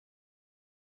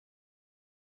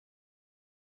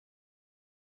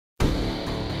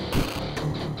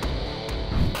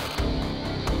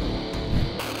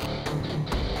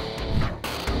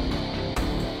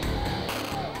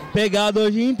Pegada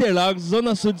hoje em Interlagos,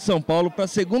 Zona Sul de São Paulo, para a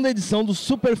segunda edição do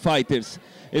Super Fighters.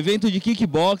 Evento de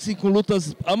kickboxing com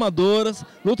lutas amadoras,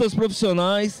 lutas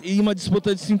profissionais e uma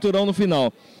disputa de cinturão no final.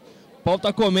 O pau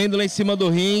tá comendo lá em cima do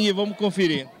ringue, vamos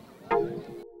conferir.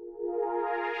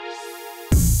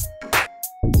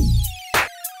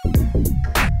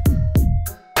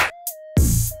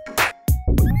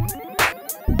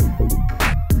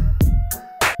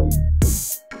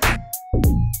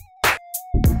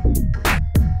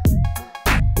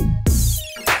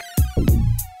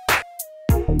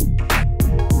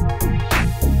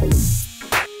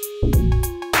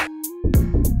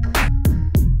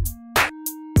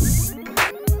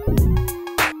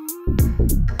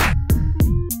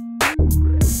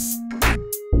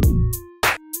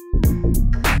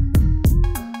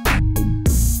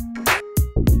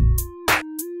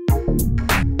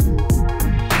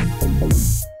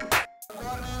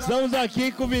 Estamos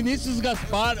aqui com o Vinícius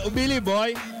Gaspar, o Billy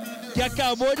Boy, que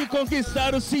acabou de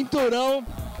conquistar o cinturão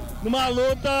numa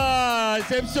luta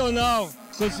excepcional.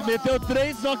 Meteu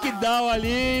 3 knockdown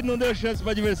ali e não deu chance para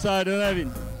o adversário, né,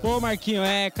 Vini? Pô, Marquinho,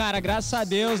 cara, graças a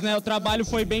Deus, né, o trabalho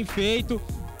foi bem feito.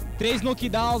 3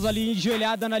 knockdowns ali,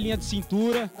 joelhada na linha de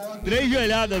cintura. 3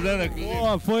 joelhadas, né?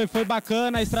 Pô, foi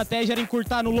bacana, a estratégia era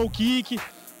encurtar no low kick,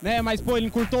 né, mas pô, ele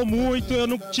encurtou muito, eu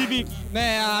não tive,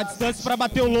 né, a distância para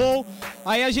bater o low.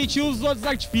 Aí a gente usa os outros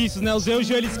artifícios, né, usei o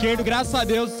joelho esquerdo, graças a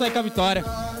Deus, sai com a vitória.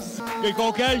 Em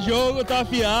qualquer jogo, tá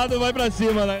afiado, vai pra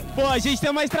cima, né? Pô, a gente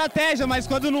tem uma estratégia, mas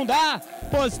quando não dá,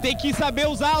 pô, você tem que saber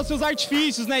usar os seus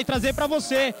artifícios, né, e trazer pra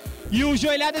você. E o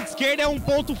joelhada de esquerda é um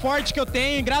ponto forte que eu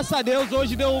tenho, e graças a Deus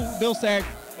hoje deu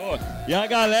certo. Pô, e a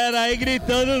galera aí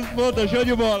gritando, pô, tá show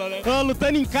de bola, né? Tô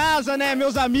lutando em casa, né,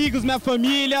 meus amigos, minha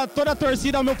família, toda a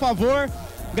torcida ao meu favor.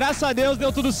 Graças a Deus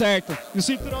deu tudo certo. E o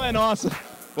cinturão é nosso.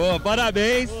 Pô,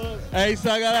 parabéns. É isso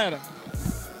aí, galera.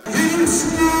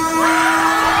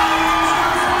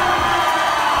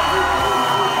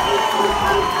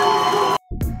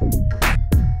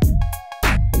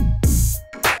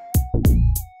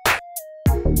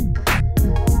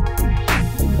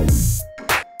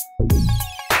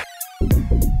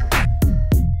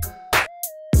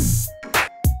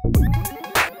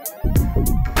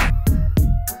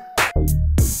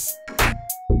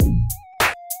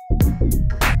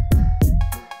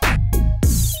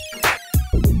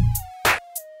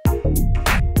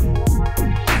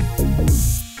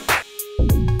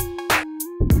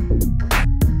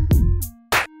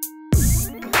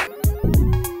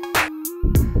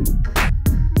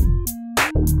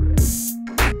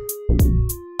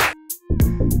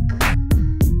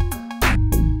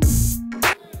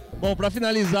 Bom, para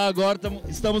finalizar agora,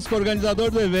 estamos com o organizador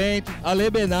do evento, Ale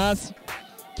Benassi,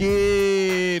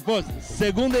 que, pô,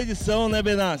 segunda edição, né,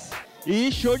 Benassi?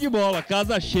 E show de bola,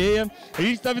 casa cheia. A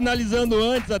gente tá finalizando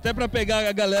antes, até para pegar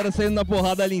a galera saindo na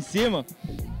porrada ali em cima,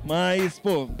 mas,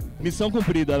 pô, missão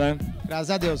cumprida, né?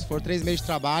 Graças a Deus, foram 3 meses de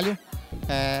trabalho,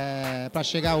 para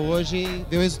chegar hoje,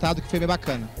 deu resultado que foi bem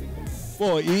bacana.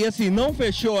 Pô, e assim, não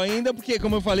fechou ainda, porque,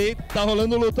 como eu falei, tá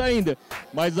rolando luta ainda.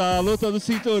 Mas a luta do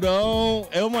cinturão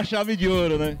é uma chave de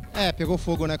ouro, né? Pegou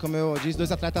fogo, né? Como eu disse,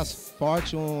 2 atletas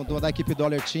fortes, um da equipe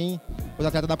Dollar Team, os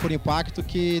atletas da Por Impacto,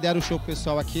 que deram show pro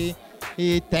pessoal aqui.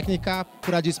 E técnica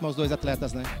curadíssima os 2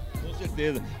 atletas, né? Com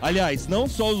certeza. Aliás, não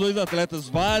só os 2 atletas,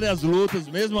 várias lutas,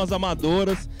 mesmo as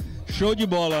amadoras. Show de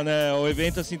bola, né? O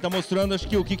evento, assim, tá mostrando, acho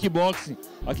que o kickboxing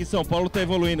aqui em São Paulo tá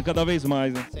evoluindo cada vez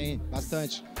mais, né? Sim,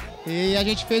 bastante. E a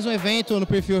gente fez um evento no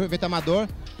perfil Evento Amador,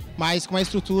 mas com uma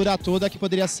estrutura toda que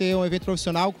poderia ser um evento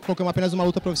profissional. Colocamos apenas uma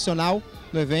luta profissional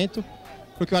no evento,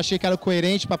 porque eu achei que era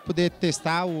coerente para poder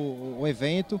testar o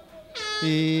evento.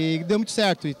 E deu muito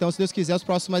certo. Então, se Deus quiser, as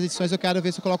próximas edições eu quero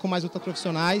ver se eu coloco mais lutas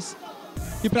profissionais.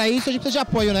 E para isso a gente precisa de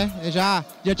apoio, né?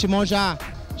 De antemão já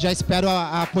espero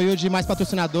apoio de mais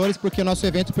patrocinadores, porque o nosso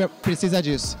evento precisa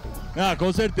disso. Ah,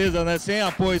 com certeza, né? Sem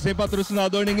apoio, sem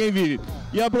patrocinador, ninguém vive.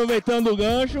 E aproveitando o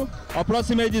gancho, a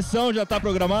próxima edição já está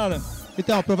programada?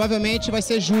 Então, provavelmente vai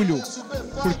ser julho,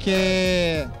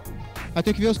 porque eu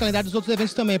tenho que ver os calendários dos outros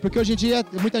eventos também, porque hoje em dia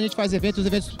muita gente faz eventos, os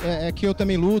eventos que eu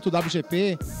também luto, o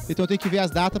WGP, então eu tenho que ver as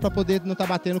datas para poder não estar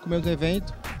batendo com o mesmo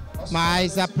evento,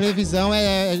 mas a previsão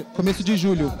é começo de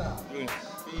julho.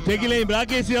 Tem que lembrar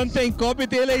que esse ano tem Copa e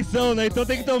tem eleição, né? Então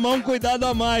tem que tomar um cuidado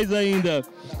a mais ainda.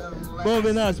 Bom,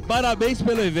 Benassi, parabéns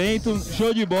pelo evento,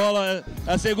 show de bola.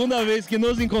 É a segunda vez que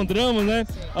nos encontramos, né?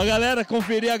 A galera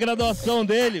conferir a graduação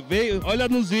dele, veio, olha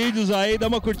nos vídeos aí, dá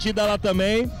uma curtida lá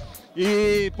também.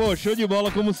 E, pô, show de bola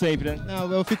como sempre, né?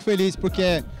 Não, eu fico feliz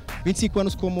porque 25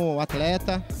 anos como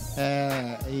atleta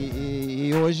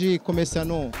e hoje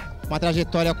começando uma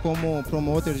trajetória como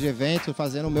promotor de evento,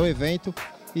 fazendo o meu evento.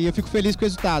 e eu fico feliz com o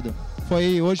resultado.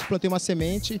 Hoje plantei uma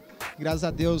semente, graças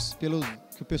a Deus pelo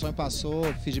que o pessoal me passou,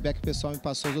 o feedback que o pessoal me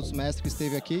passou, os outros mestres que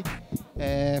esteve aqui,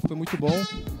 foi muito bom.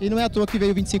 E não é à toa que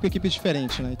veio 25 equipes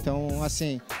diferentes, né? Então,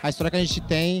 assim, a história que a gente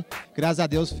tem, graças a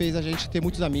Deus, fez a gente ter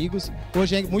muitos amigos.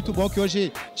 Hoje é muito bom que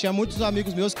hoje tinha muitos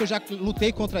amigos meus que eu já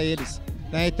lutei contra eles,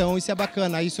 né? Então isso é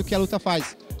bacana, é isso que a luta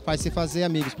faz você fazer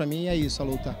amigos. Pra mim é isso a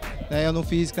luta. Eu não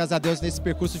fiz, graças a Deus, nesse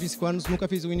percurso de 25 anos, nunca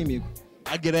fiz um inimigo.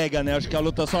 Agrega, né? Acho que a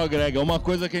luta só agrega. Uma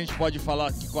coisa que a gente pode falar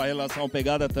aqui com a relação ao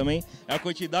Pegada também é a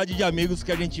quantidade de amigos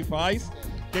que a gente faz,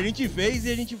 que a gente fez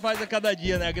e a gente faz a cada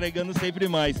dia, né? Agregando sempre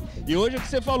mais. E hoje é o que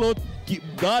você falou, que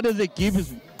várias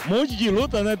equipes, um monte de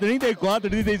luta, né? 34,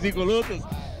 35 lutas.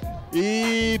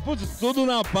 E, putz, tudo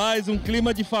na paz, um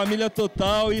clima de família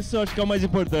total, isso eu acho que é o mais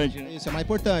importante, né? Isso é o mais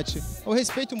importante. O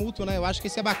respeito mútuo, né? Eu acho que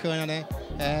isso é bacana, né?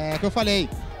 É o que eu falei,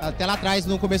 até lá atrás,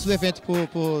 no começo do evento,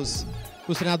 pros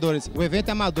treinadores. O evento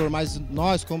é amador, mas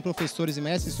nós, como professores e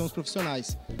mestres, somos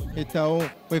profissionais. Então,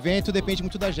 o evento depende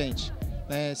muito da gente,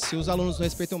 né? Se os alunos não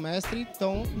respeitam o mestre,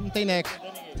 então não tem nexo.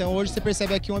 Então, hoje você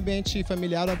percebe aqui um ambiente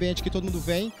familiar, um ambiente que todo mundo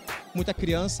vem, muita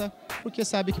criança, porque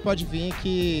sabe que pode vir,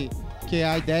 que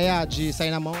a ideia de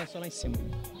sair na mão é só lá em cima.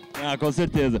 Ah, com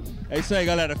certeza. É isso aí,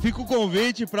 galera. Fica o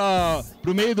convite para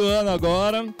o meio do ano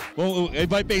agora. Ele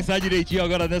vai pensar direitinho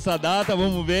agora nessa data,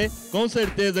 vamos ver. Com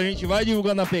certeza a gente vai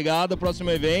divulgar na Pegada o próximo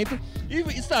evento. E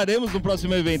estaremos no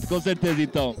próximo evento, com certeza,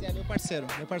 então. É meu parceiro,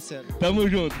 meu parceiro. Tamo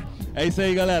junto. É isso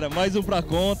aí, galera. Mais um pra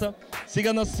conta.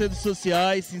 Siga nossas redes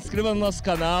sociais, se inscreva no nosso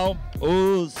canal.